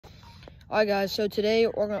Alright guys, so today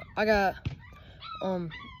we're gonna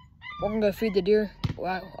go feed the deer. We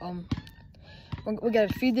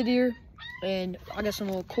gotta feed the deer, and I got some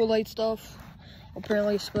little Kool-Aid stuff.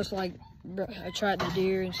 Apparently it's supposed to like attract the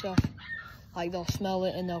deer and stuff. Like they'll smell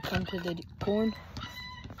it and they'll come to the corn.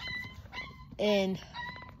 And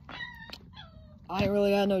I ain't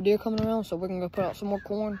really got no deer coming around, so we're gonna go put out some more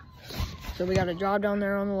corn. So we gotta drive down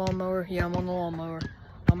there on the lawnmower. Yeah, I'm on the lawnmower.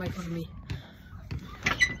 Don't make fun of me.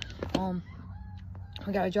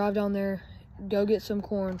 We gotta drive down there, go get some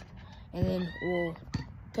corn, and then we'll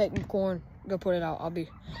take the corn, go put it out.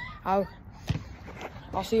 I'll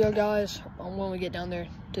see you guys when we get down there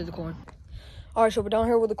to the corn. All right, so we're down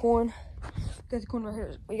here with the corn. Got the corn right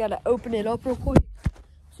here. We gotta open it up real quick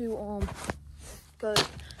to cause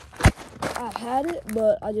I've had it,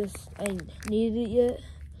 but I just ain't needed it yet.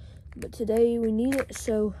 But today we need it,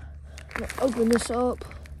 so I'm gonna open this up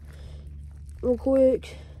real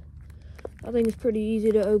quick. I think it's pretty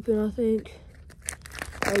easy to open, I think.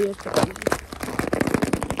 Oh, yeah, it's pretty easy.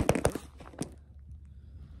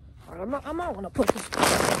 All right, I might want to put this.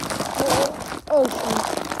 Oh, shoot.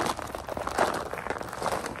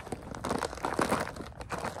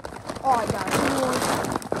 All right, guys,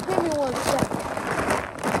 give me one second.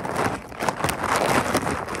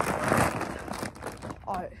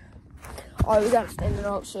 All right, we got to stand it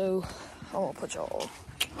up, so I want to put y'all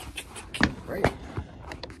right.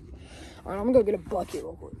 All right, I'm gonna go get a bucket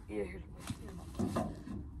real quick. Yeah, here.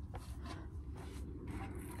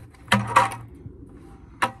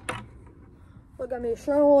 Look, I made a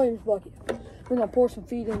Sherwin Williams bucket. We're gonna pour some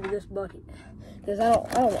feed into this bucket because I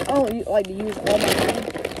don't like to use all my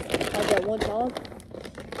feed like at one time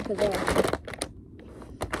because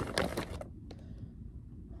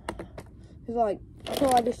like I feel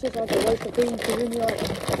like it's just like a waste of feed because then you like,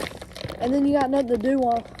 and then you got nothing to do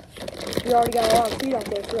while you already got a lot of feed out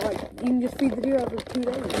there, so like you can just feed the deer after 2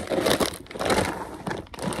 days.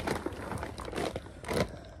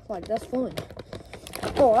 Like that's fun.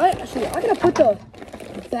 Oh, I gotta put the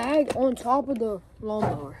bag on top of the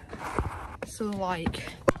lawnmower. So like,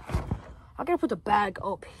 I gotta put the bag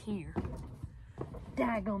up here.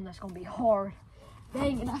 Daggum, that's gonna be hard.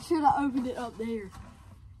 Dang it, I should have opened it up there.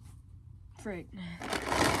 Frick.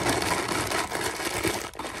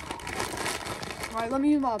 Alright, let me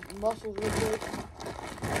use my muscles real quick.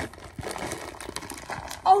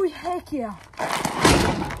 Oh, heck yeah.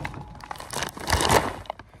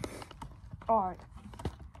 Alright.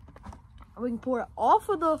 We can pour it off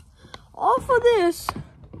of this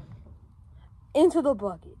into the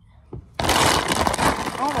bucket.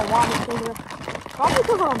 I don't know why I'm doing that. Probably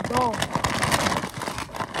because I'm dumb.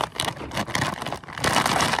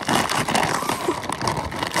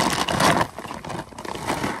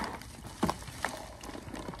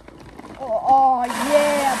 Oh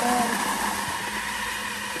yeah, buddy.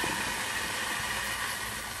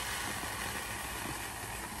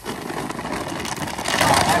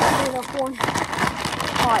 Corn.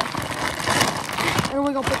 All right, and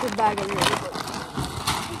we're gonna put this bag in here.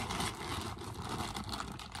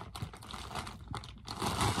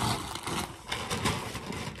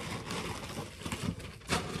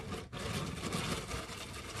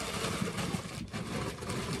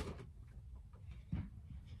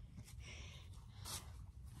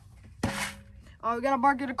 All right, we got a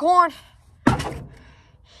bucket of corn.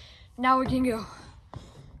 Now we can go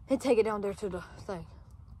and take it down there to the thing.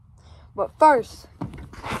 But first,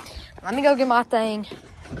 let me go get my thing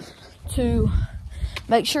to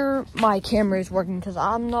make sure my camera is working, because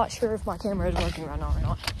I'm not sure if my camera is working right now or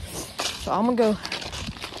not. So I'm gonna go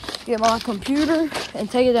get my computer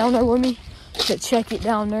and take it down there with me to check it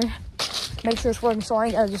down there, make sure it's working, so I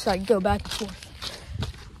ain't gotta just like go back and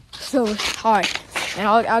forth. So, all right, and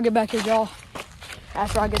I'll get back to y'all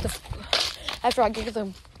after I get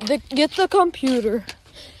the computer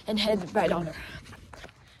and head back down there.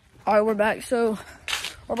 All right, we're back. So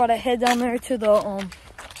we're about to head down there to the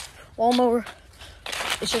lawnmower.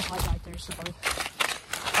 It's just like right there. So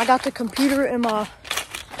I got the computer in my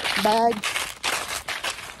bag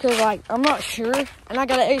because like I'm not sure, and I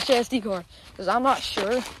got an HSD card because I'm not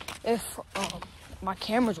sure if my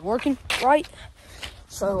camera's working right.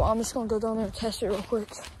 So I'm just gonna go down there and test it real quick,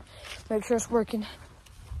 make sure it's working,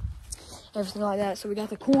 everything like that. So we got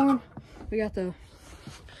the corn, we got the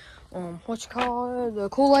the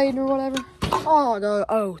Kool-Aid or whatever.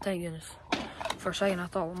 Oh, thank goodness. For a second, I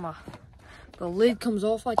thought when the lid comes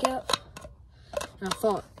off like that, and I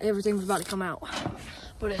thought everything was about to come out,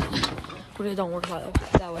 but it don't work like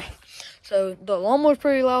that way. So the lawnmower's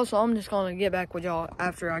pretty loud, so I'm just gonna get back with y'all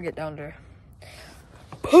after I get down there.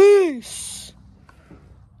 Peace.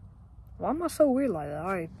 Why am I so weird like that?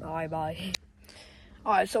 All right, bye.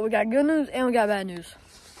 All right, so we got good news and we got bad news.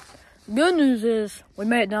 Good news is we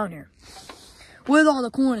made it down here with all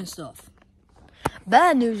the corn and stuff.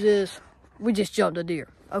 Bad news is we just jumped a deer.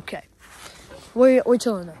 Okay, we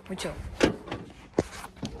chilling though. We chilling.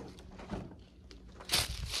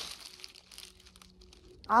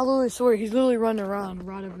 I literally swear he's literally running around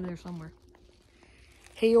right over there somewhere.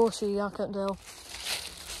 He or she, I couldn't tell.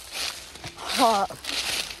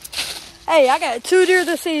 Hey, I got 2 deer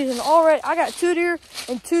this season already. I got 2 deer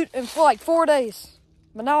in for like 4 days.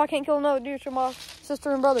 But now I can't kill another deer till my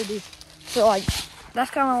sister and brother do. So like, that's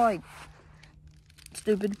kind of like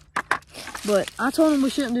stupid. But I told him we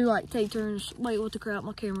shouldn't do like take turns. Wait, what the crap?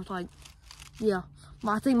 My camera's like, yeah.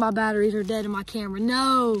 I think my batteries are dead in my camera.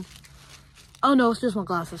 No. Oh no, it's just my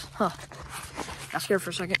glasses. Huh. Got scared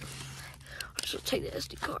for a second. So take the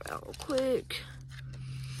SD card out real quick.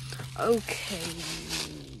 Okay.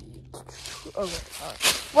 Okay,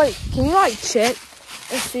 alright. Wait, can you like check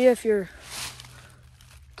and see if your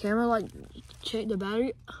camera like check the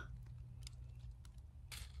battery?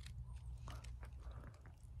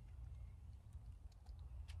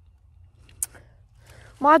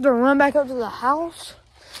 Might have to run back up to the house.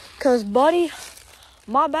 Cause buddy,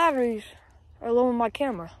 my batteries are low on my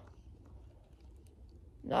camera.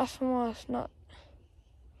 That's why it's not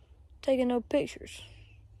taking no pictures.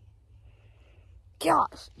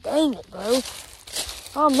 Gosh, dang it, bro.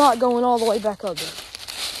 I'm not going all the way back up there.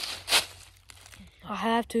 I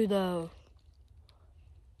have to, though.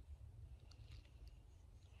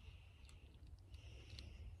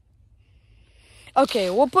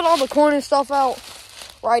 Okay, we'll put all the corn and stuff out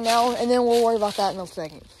right now, and then we'll worry about that in a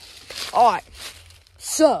second. Alright,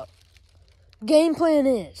 so, game plan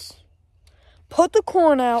is, put the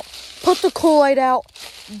corn out, put the Kool-Aid out,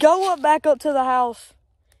 go back up to the house,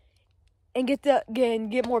 and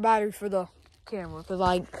get more battery for the camera. Cause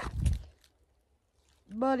like,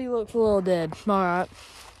 buddy looks a little dead. All right.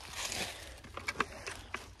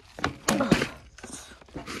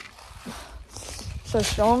 So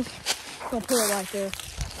strong. Gonna put it right there.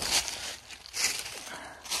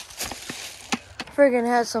 Friggin'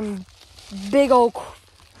 had some big old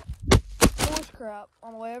horse crap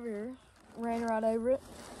on the way over here. Ran right over it.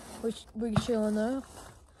 Which we chilling though.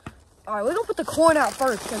 Alright, we're gonna put the corn out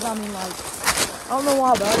first, because I mean, like, I don't know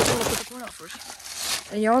why, but I just want to put the corn out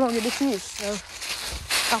first. And y'all don't get to choose, so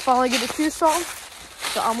I finally get to choose something,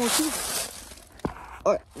 so I'm gonna choose.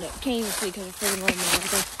 Alright, no, can't even see because it's freaking raining and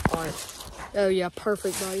everything. Alright. Oh, yeah,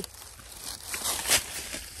 perfect, buddy.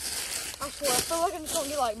 I swear, I feel like I'm just gonna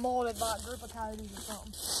get, like, molded by a group of coyotes or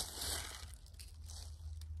something.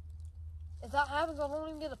 If that happens, I won't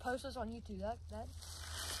even get to post this on YouTube. That.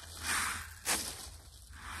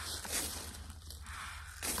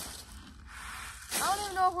 I don't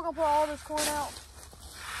even know if we're gonna put all this corn out.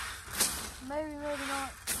 Maybe, maybe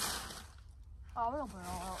not. Oh, we're gonna put it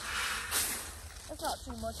all out. It's not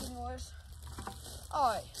too much anyways.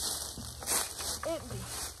 Alright.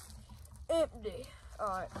 Empty.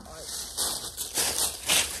 Alright.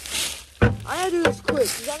 I gotta do this quick,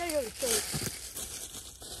 because I gotta go to church.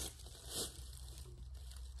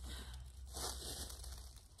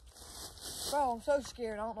 Bro, I'm so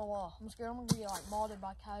scared. I don't know why. I'm scared I'm gonna get like mauled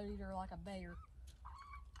by coyotes or like a bear.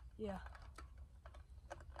 Yeah.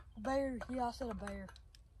 Bear. Yeah, I said a bear.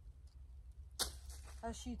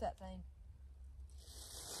 Let's shoot that thing.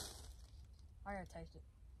 I gotta taste it.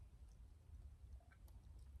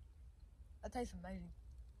 That tastes amazing.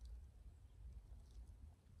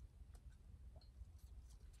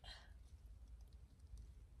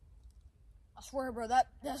 I swear, bro, that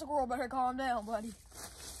squirrel better calm down, buddy.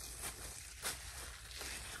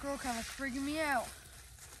 Squirrel kind of freaking me out.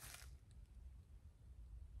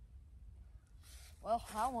 Well,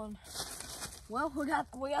 that one. Well, we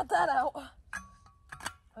got that out.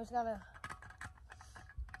 I just gotta.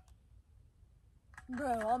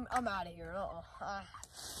 Bro, I'm out of here.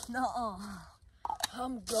 Nuh-uh.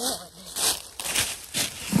 I'm going.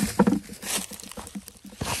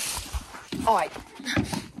 Alright.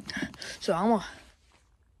 So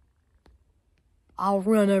I'll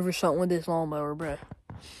run over something with this lawnmower, bro.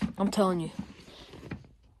 I'm telling you.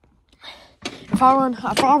 If I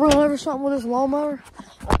run over something with this lawnmower,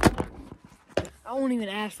 I won't even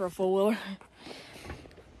ask for a four-wheeler.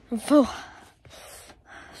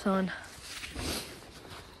 Son.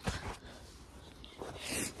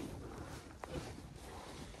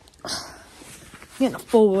 Getting a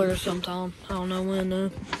four-wheeler sometime. I don't know when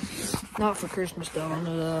though. Not for Christmas though, I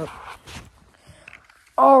know that.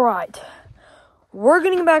 Alright. We're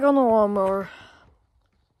getting back on the lawnmower.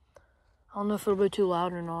 I don't know if it'll be too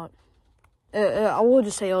loud or not. I will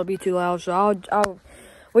just say it'll be too loud, so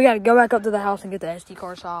we got to go back up to the house and get the SD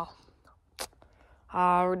card, so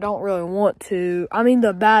I don't really want to. I mean,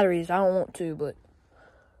 the batteries, I don't want to, but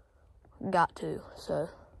got to, so.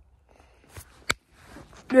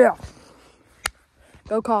 Yeah.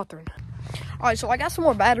 Go Cawthron. Alright, so I got some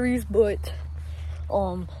more batteries, but,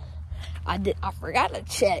 I forgot to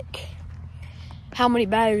check how many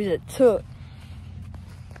batteries it took.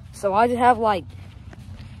 So I just have, like,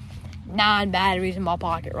 9 batteries in my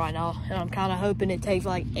pocket right now, and I'm kind of hoping it takes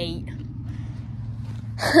like 8.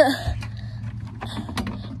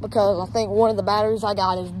 Because I think one of the batteries I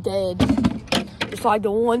got is dead. It's like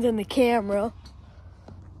the ones in the camera.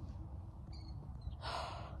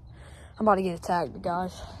 I'm about to get attacked,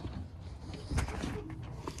 guys.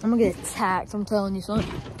 I'm gonna get attacked, I'm telling you, son.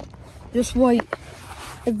 Just wait.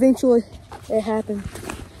 Eventually, it happens.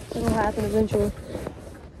 It'll happen eventually.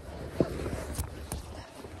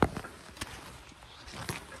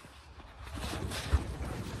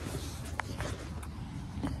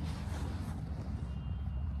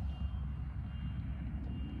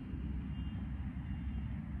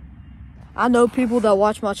 I know people that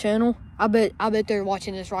watch my channel. I bet they're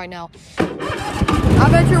watching this right now. I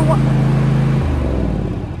bet you're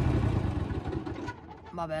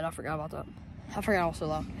My bad, I forgot about that. I forgot I was so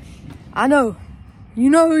loud. I know. You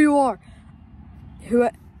know who you are.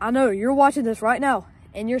 I know you're watching this right now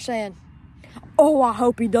and you're saying, "Oh, I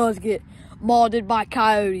hope he does get mauled by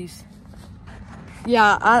coyotes."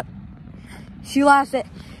 Yeah,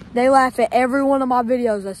 they laugh at every one of my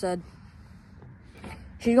videos, I said.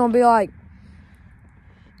 She's gonna be like,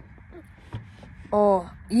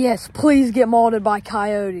 "Oh, yes, please get mauled by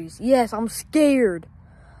coyotes. Yes, I'm scared.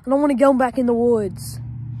 I don't want to go back in the woods."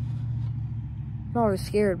 I'm not really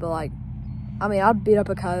scared, but like, I mean, I'd beat up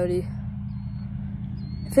a coyote.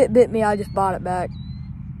 If it bit me, I'd just bite it back.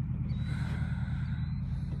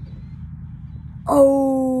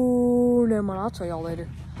 Oh, never mind. I'll tell y'all later.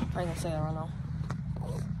 I ain't gonna say that right now.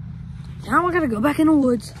 Now I gotta go back in the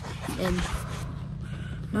woods, and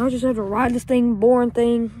now I just have to ride this boring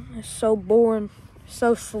thing. It's so boring,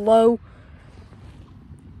 so slow.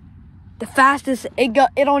 The fastest, it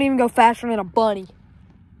don't even go faster than a bunny.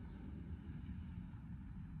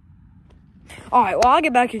 Alright, well, I'll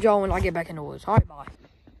get back to y'all when I get back in the woods. Alright, bye.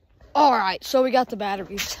 Alright, so we got the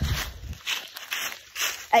batteries.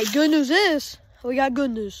 Hey, good news is, we got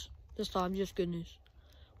good news. This time, just good news.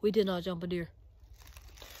 We did not jump a deer.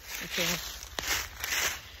 Okay.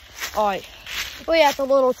 Alright, we got the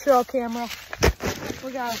little trail camera.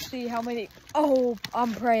 We gotta see how many. Oh,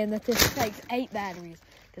 I'm praying that this takes 8 batteries,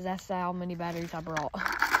 because that's how many batteries I brought.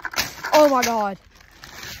 Oh my god.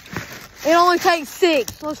 It only takes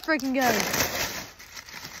 6. Let's freaking go.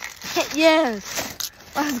 Yes.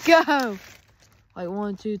 Let's go. Wait,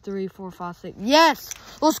 1, 2, 3, 4, 5, 6. Yes.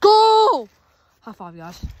 Let's go. High five,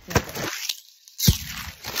 guys. Yeah.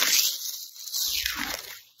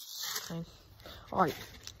 Okay. Alright.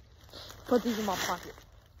 Put these in my pocket.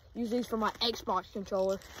 Use these for my Xbox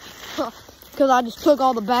controller. Because I just took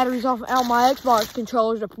all the batteries out my Xbox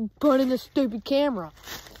controllers to put in this stupid camera.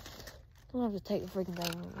 I don't have to take the freaking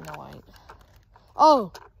thing. No, I ain't.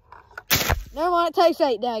 Oh. Never mind, it takes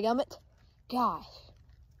 8, dadgummit. Gosh.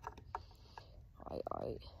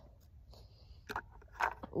 Alright.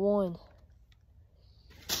 1,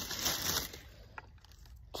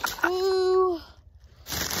 2,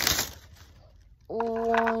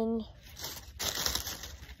 1,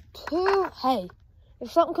 2. Hey,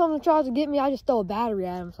 if something comes and tries to get me, I just throw a battery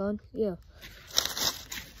at him, son. Yeah.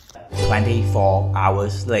 24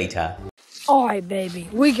 hours later. Alright, baby.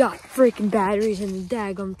 We got freaking batteries in the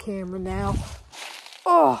daggum camera now.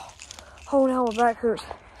 Oh, hell, my back hurts.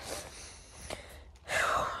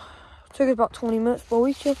 Took us about 20 minutes, but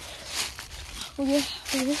we should. Okay.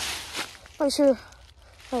 Make sure there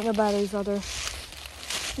ain't no batteries out there.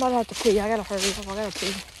 Might have to pee. I gotta hurry up. I gotta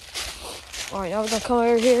pee. Alright, now we're gonna come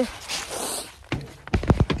over here.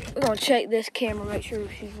 We're gonna check this camera, make sure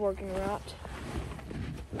she's working right.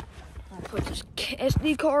 I'll put this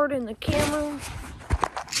SD card in the camera.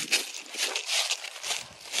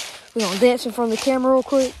 We're gonna dance in front of the camera real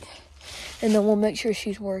quick, and then we'll make sure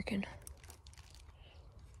she's working.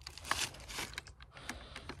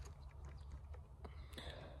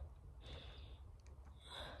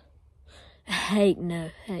 Heck no.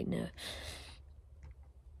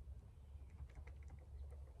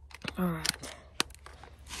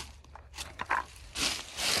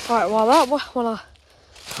 Alright, well that was when I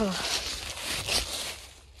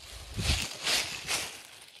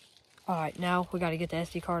Alright, now we gotta get the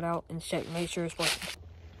SD card out and check, make sure it's working.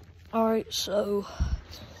 Alright, so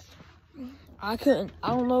I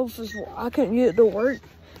don't know if I couldn't get it to work,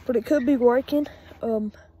 but it could be working.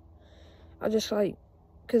 I just like,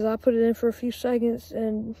 cause I put it in for a few seconds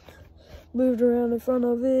and moved around in front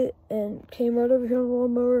of it and came right over here on the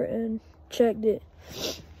lawnmower and checked it.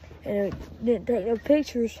 And it didn't take no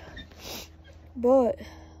pictures, but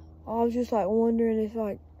I was just like wondering if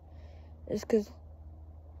like, it's cause,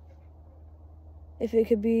 if it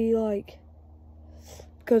could be like,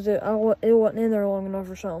 cause it wasn't in there long enough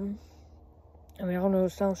or something. I mean, I don't know,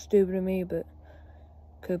 it sounds stupid to me, but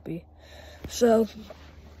could be. So,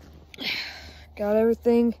 got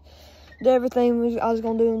everything, did everything I was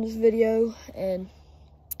gonna do in this video, and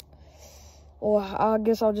well, I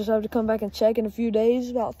guess I'll just have to come back and check in a few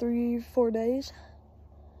days, about 3-4 days.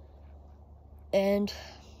 And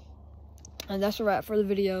that's a wrap for the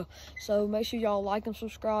video. So make sure y'all like and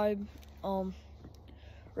subscribe.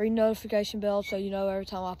 Ring notification bell so you know every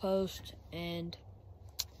time I post. And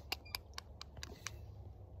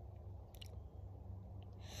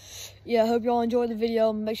yeah, I hope y'all enjoyed the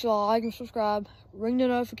video. Make sure y'all like and subscribe. Ring the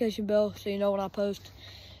notification bell so you know when I post.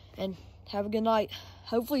 And have a good night.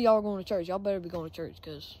 Hopefully y'all are going to church. Y'all better be going to church,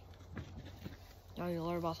 because y'all need to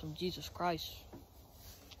learn about some Jesus Christ.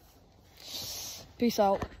 Peace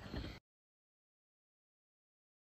out.